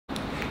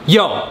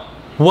Yo,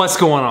 what's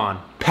going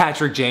on?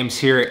 Patrick James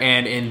here,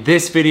 and in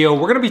this video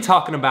we're gonna be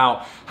talking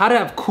about how to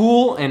have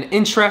cool and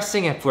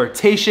interesting and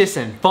flirtatious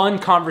and fun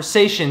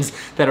conversations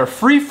that are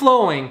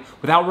free-flowing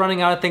without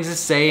running out of things to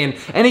say, and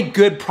any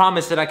good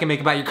promise that I can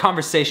make about your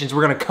conversations.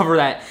 We're gonna cover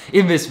that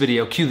in this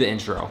video. Cue the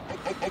intro.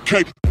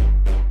 Okay.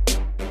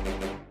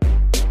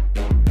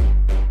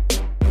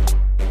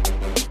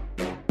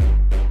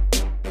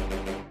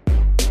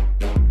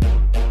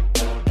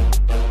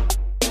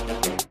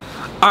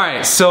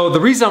 Alright, so the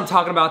reason I'm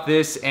talking about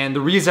this and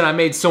the reason I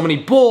made so many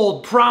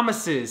bold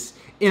promises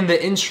in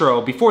the intro,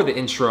 before the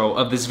intro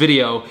of this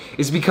video,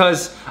 is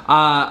because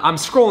I'm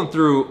scrolling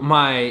through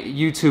my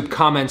YouTube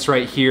comments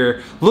right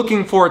here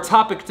looking for a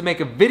topic to make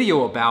a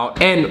video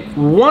about,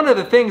 and one of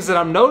the things that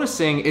I'm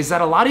noticing is that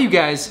a lot of you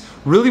guys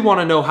really want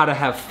to know how to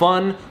have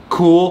fun,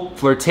 cool,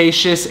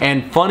 flirtatious,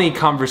 and funny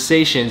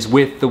conversations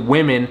with the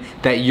women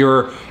that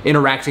you're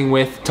interacting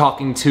with,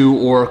 talking to,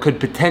 or could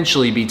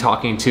potentially be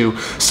talking to.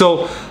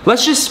 So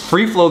let's just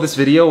free flow this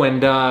video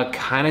and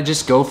kind of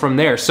just go from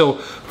there. So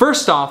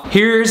first off,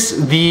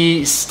 here's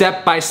the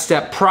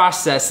step-by-step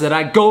process that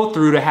I go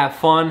through to have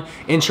fun,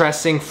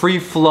 interesting,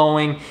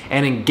 free-flowing,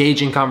 and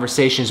engaging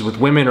conversations with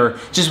women or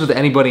just with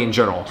anybody in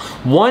general.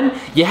 One,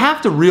 you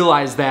have to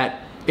realize that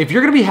if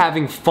you're gonna be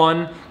having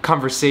fun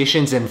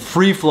conversations and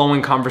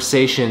free-flowing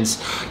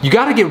conversations, you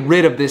gotta get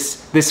rid of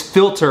this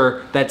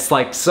filter that's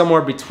like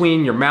somewhere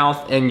between your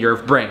mouth and your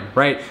brain,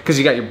 right? Because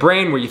you got your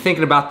brain where you're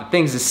thinking about the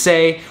things to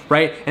say,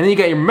 right? And then you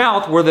got your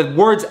mouth where the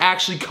words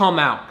actually come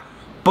out.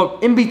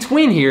 But in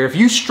between here, if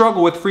you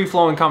struggle with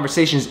free-flowing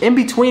conversations, in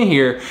between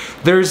here,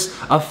 there's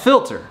a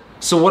filter.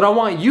 So what I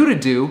want you to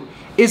do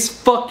is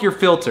fuck your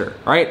filter,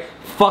 right?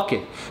 Fuck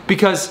it.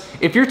 Because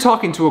if you're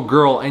talking to a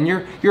girl and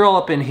you're all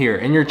up in here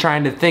and you're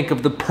trying to think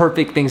of the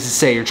perfect things to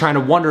say, you're trying to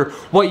wonder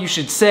what you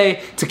should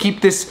say to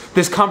keep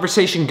this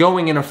conversation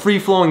going in a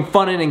free-flowing,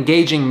 fun, and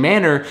engaging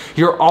manner,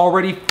 you're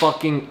already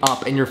fucking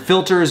up and your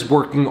filter is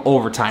working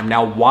overtime.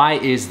 Now, why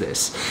is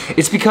this?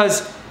 It's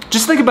because,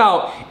 just think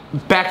about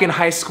back in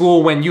high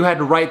school when you had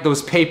to write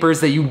those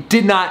papers that you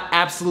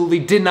absolutely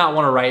did not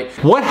want to write.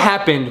 What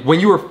happened when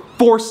you were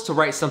forced to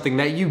write something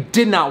that you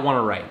did not want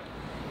to write?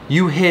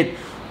 You hit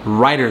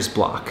writer's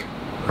block,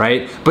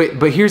 right?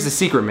 But here's the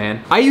secret,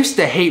 man. I used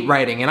to hate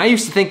writing and I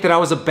used to think that I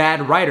was a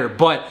bad writer,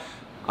 but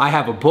I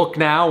have a book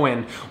now,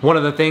 and one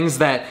of the things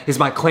that is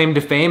my claim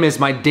to fame is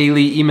my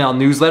daily email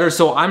newsletter,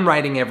 so I'm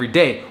writing every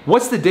day.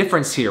 What's the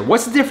difference here?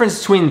 What's the difference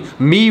between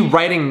me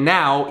writing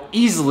now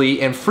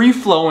easily and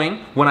free-flowing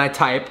when I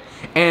type,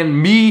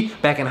 and me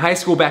back in high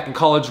school, back in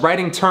college,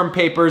 writing term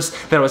papers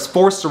that I was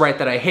forced to write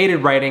that I hated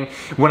writing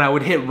when I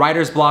would hit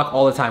writer's block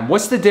all the time?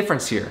 What's the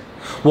difference here?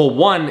 Well,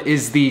 one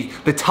is the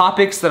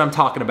topics that I'm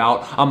talking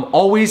about. I'm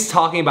always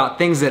talking about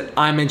things that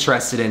I'm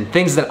interested in,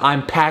 things that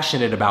I'm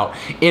passionate about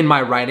in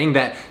my writing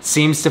that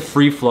seems to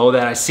free flow,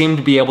 that I seem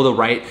to be able to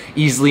write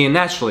easily and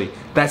naturally.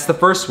 That's the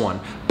first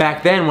one.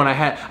 Back then when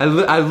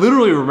I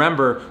literally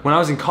remember when I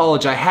was in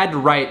college, I had to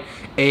write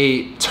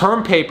a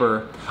term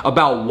paper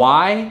about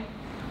why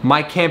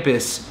my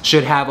campus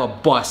should have a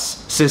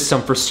bus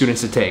system for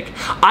students to take.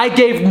 I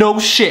gave no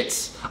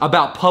shits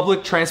about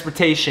public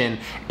transportation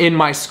in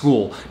my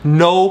school.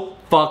 No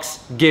fucks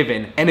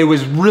given. And it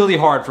was really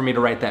hard for me to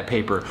write that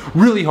paper.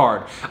 Really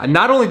hard.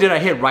 Not only did I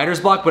hit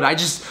writer's block, but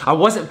I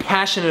wasn't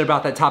passionate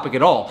about that topic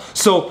at all.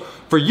 So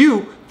for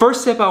you,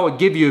 first step I would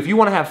give you if you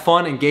want to have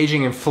fun,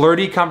 engaging, and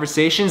flirty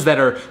conversations that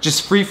are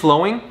just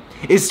free-flowing,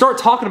 is start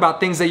talking about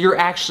things that you're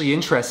actually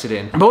interested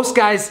in. Most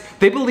guys,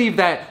 they believe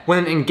that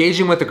when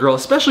engaging with a girl,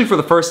 especially for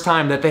the first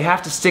time, that they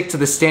have to stick to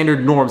the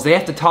standard norms. They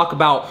have to talk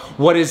about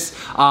what is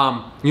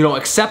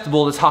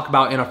acceptable to talk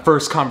about in a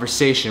first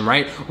conversation,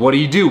 right? What do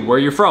you do? Where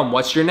you're from?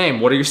 What's your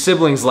name? What are your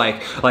siblings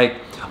like? Like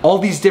all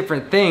these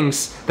different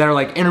things that are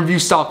like interview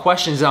style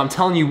questions. And I'm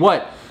telling you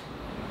what,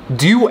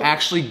 do you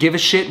actually give a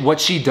shit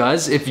what she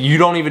does if you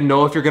don't even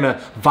know if you're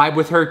gonna vibe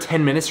with her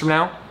 10 minutes from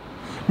now?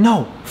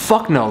 No,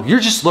 fuck no. You're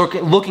just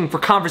looking for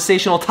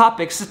conversational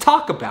topics to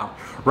talk about,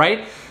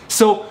 right?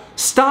 So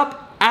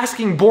stop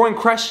asking boring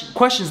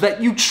questions that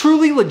you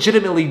truly,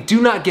 legitimately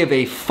do not give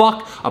a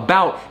fuck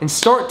about, and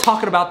start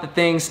talking about the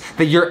things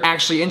that you're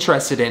actually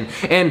interested in.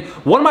 And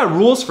one of my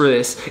rules for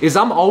this is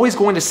I'm always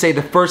going to say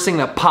the first thing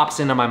that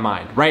pops into my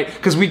mind, right?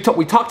 Because we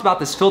talked about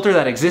this filter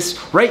that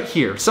exists right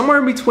here, somewhere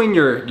in between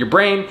your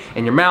brain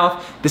and your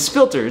mouth. This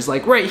filter is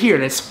like right here,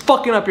 and it's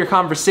fucking up your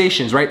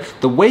conversations, right?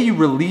 The way you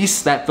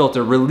release that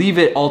filter, relieve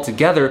it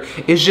altogether,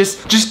 is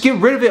just get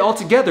rid of it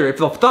altogether. If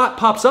the thought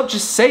pops up,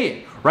 just say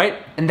it, right?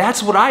 And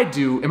that's what I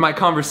do in my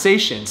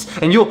conversations.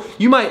 And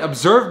you might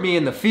observe me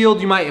in the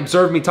field, you might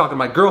observe me talking to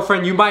my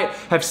girlfriend, you might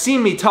have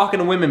seen me talking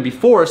to women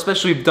before,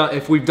 especially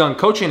if we've done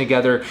coaching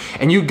together,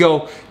 and you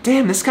go,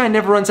 damn, this guy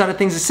never runs out of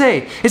things to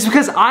say. It's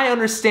because I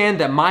understand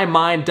that my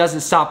mind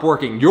doesn't stop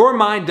working. Your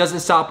mind doesn't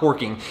stop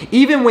working.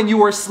 Even when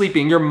you are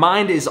sleeping, your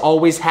mind is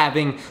always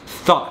having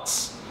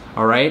thoughts,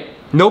 all right?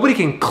 Nobody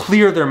can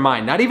clear their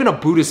mind, not even a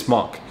Buddhist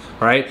monk.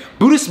 all right?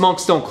 Buddhist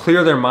monks don't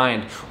clear their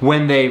mind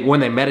when they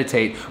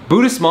meditate.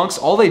 Buddhist monks,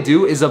 all they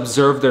do is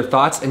observe their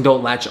thoughts and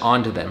don't latch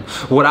onto them.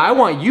 What I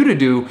want you to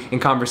do in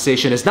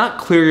conversation is not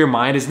clear your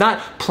mind, is not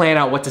plan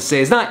out what to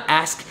say, is not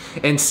ask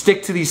and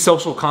stick to these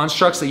social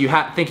constructs that you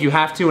think you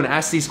have to and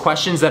ask these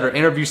questions that are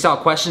interview style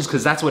questions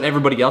because that's what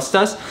everybody else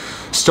does.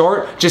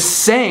 Start just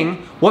saying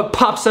what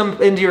pops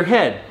up into your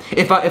head.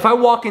 If I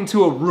walk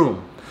into a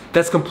room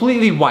that's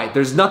completely white,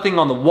 there's nothing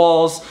on the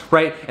walls,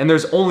 right? And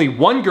there's only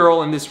one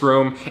girl in this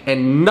room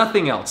and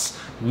nothing else,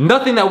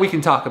 nothing that we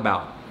can talk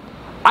about.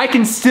 I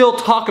can still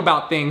talk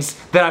about things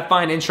that I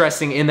find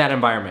interesting in that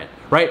environment,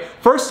 right?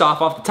 First off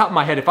the top of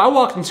my head, if I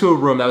walked into a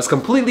room that was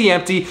completely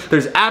empty,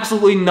 there's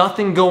absolutely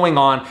nothing going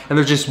on, and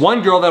there's just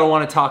one girl that I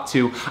want to talk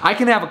to, I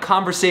can have a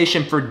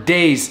conversation for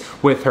days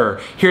with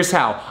her. Here's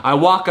how. I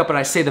walk up and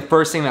I say the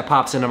first thing that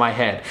pops into my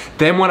head.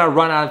 Then when I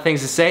run out of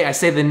things to say, I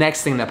say the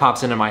next thing that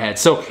pops into my head.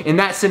 So in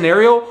that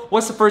scenario,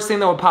 what's the first thing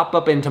that would pop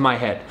up into my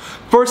head?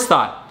 First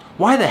thought,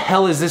 why the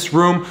hell is this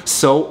room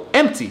so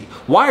empty?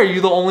 Why are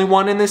you the only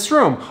one in this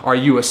room? Are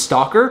you a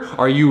stalker?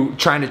 Are you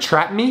trying to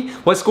trap me?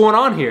 What's going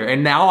on here?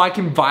 And now I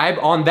can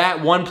vibe on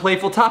that one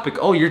playful topic.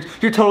 Oh, you're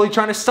totally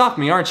trying to stalk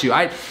me, aren't you?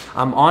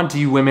 I'm on to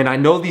you women. I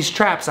know these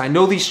traps. I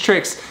know these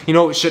tricks. You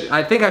know,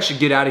 I think I should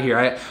get out of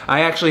here.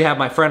 I actually have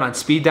my friend on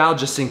speed dial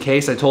just in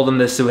case. I told him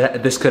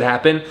this could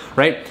happen,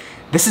 right?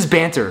 This is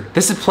banter.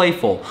 This is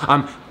playful.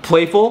 I'm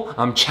playful,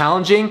 I'm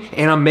challenging,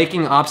 and I'm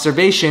making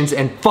observations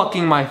and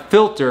fucking my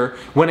filter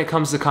when it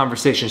comes to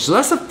conversation. So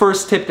that's the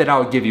first tip that I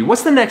would give you.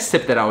 What's the next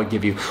tip that I would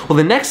give you? Well,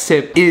 the next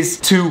tip is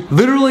to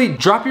literally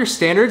drop your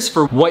standards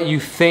for what you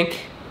think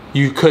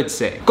you could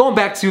say. Going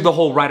back to the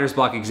whole writer's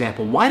block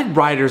example, why did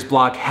writer's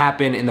block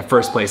happen in the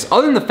first place?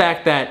 Other than the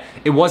fact that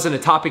it wasn't a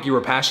topic you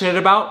were passionate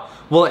about,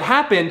 well, it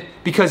happened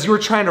because you were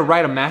trying to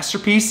write a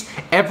masterpiece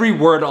every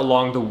word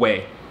along the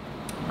way.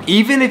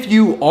 Even if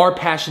you are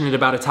passionate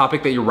about a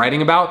topic that you're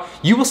writing about,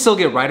 you will still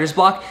get writer's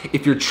block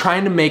if you're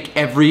trying to make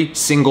every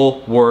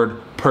single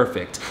word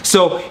perfect.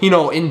 So, you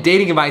know, in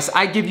dating advice,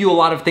 I give you a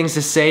lot of things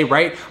to say,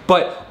 right?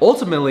 But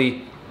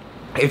ultimately,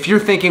 if you're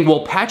thinking,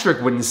 well,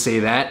 Patrick wouldn't say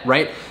that,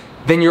 right?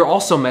 Then you're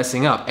also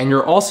messing up and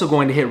you're also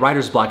going to hit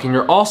writer's block and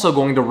you're also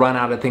going to run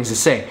out of things to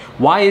say.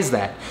 Why is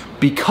that?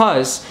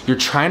 Because you're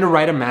trying to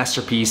write a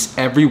masterpiece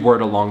every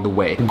word along the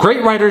way.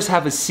 Great writers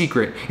have a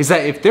secret, is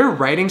that if they're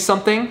writing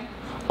something,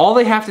 all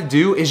they have to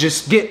do is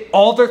just get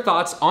all their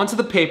thoughts onto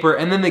the paper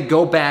and then they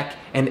go back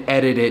and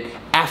edit it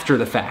after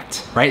the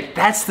fact, right?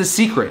 That's the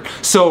secret.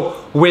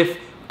 So with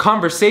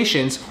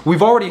conversations,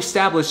 we've already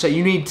established that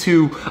you need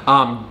to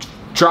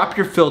drop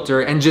your filter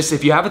and just,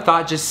 if you have a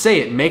thought, just say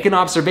it. Make an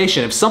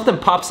observation. If something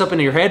pops up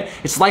into your head,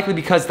 it's likely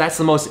because that's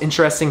the most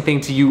interesting thing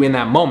to you in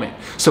that moment.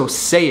 So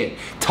say it,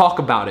 talk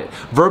about it,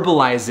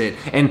 verbalize it,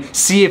 and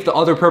see if the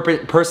other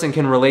person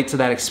can relate to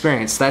that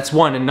experience. That's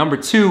one. And number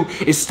two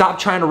is stop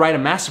trying to write a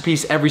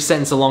masterpiece every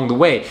sentence along the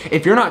way.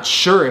 If you're not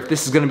sure if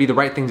this is going to be the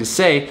right thing to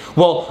say,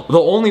 well, the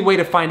only way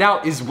to find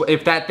out is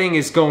if that thing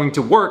is going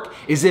to work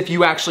is if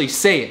you actually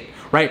say it.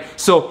 Right?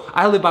 So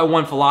I live by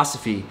one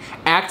philosophy.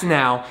 Act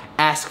now,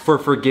 ask for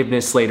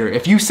forgiveness later.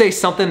 If you say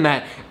something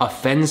that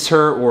offends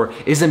her or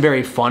isn't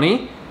very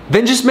funny,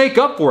 then just make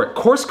up for it.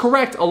 Course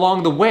correct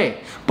along the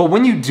way. But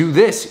when you do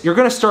this, you're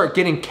gonna start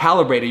getting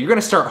calibrated. You're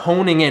gonna start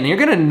honing in. And you're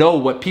gonna know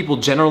what people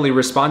generally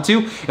respond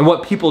to and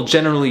what people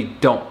generally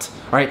don't.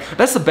 All right?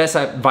 That's the best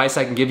advice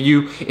I can give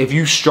you if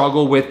you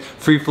struggle with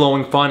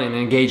free-flowing fun and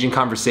engaging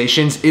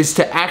conversations, is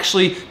to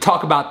actually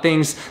talk about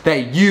things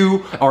that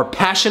you are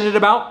passionate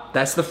about.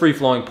 That's the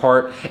free-flowing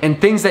part. And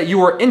things that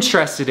you are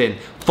interested in,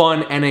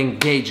 fun and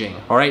engaging.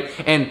 All right?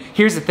 And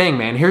here's the thing,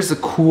 man. Here's the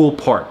cool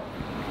part.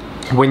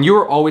 When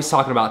you're always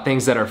talking about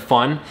things that are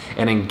fun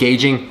and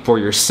engaging for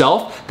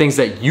yourself, things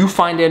that you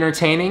find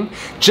entertaining,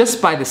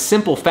 just by the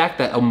simple fact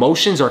that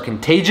emotions are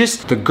contagious,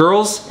 the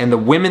girls and the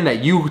women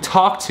that you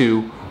talk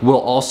to will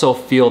also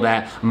feel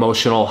that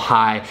emotional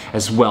high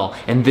as well.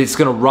 And it's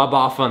gonna rub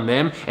off on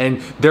them and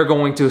they're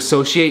going to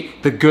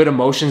associate the good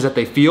emotions that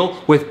they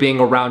feel with being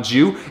around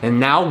you. And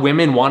now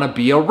women wanna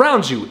be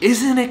around you.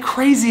 Isn't it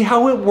crazy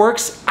how it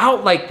works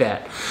out like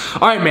that?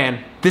 All right,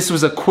 man. This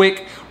was a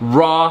quick,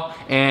 raw,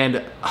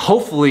 and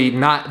hopefully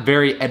not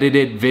very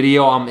edited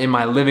video. I'm in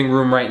my living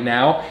room right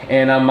now,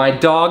 and my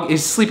dog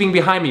is sleeping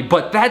behind me.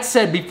 But that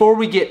said, before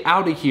we get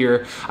out of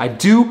here, I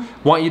do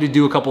want you to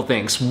do a couple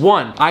things.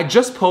 One, I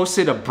just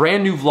posted a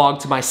brand new vlog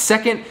to my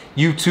second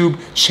YouTube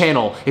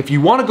channel. If you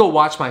want to go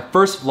watch my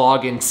first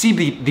vlog and see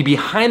the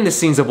behind the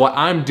scenes of what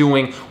I'm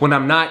doing when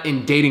I'm not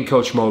in dating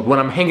coach mode, when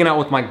I'm hanging out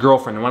with my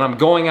girlfriend, when I'm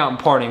going out and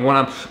partying, when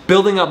I'm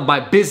building up my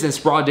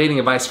business, Raw Dating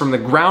Advice, from the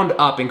ground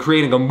up and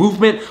creating a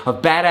movement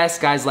of badass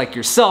guys like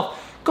yourself,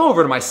 go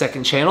over to my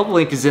second channel. The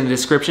link is in the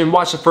description.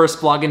 Watch the first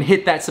vlog and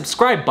hit that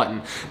subscribe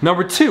button.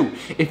 Number 2,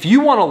 if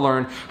you want to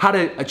learn how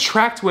to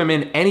attract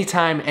women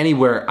anytime,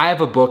 anywhere, I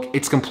have a book.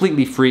 It's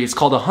completely free. It's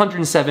called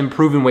 107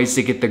 Proven Ways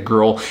to Get the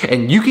Girl,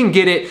 and you can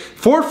get it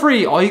for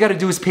free. All you got to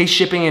do is pay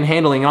shipping and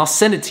handling, and I'll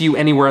send it to you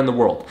anywhere in the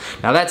world.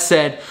 Now that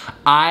said,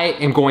 I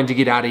am going to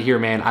get out of here,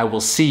 man. I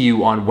will see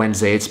you on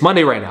Wednesday. It's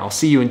Monday right now. I'll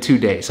see you in 2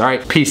 days. All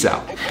right, peace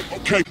out.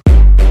 Okay.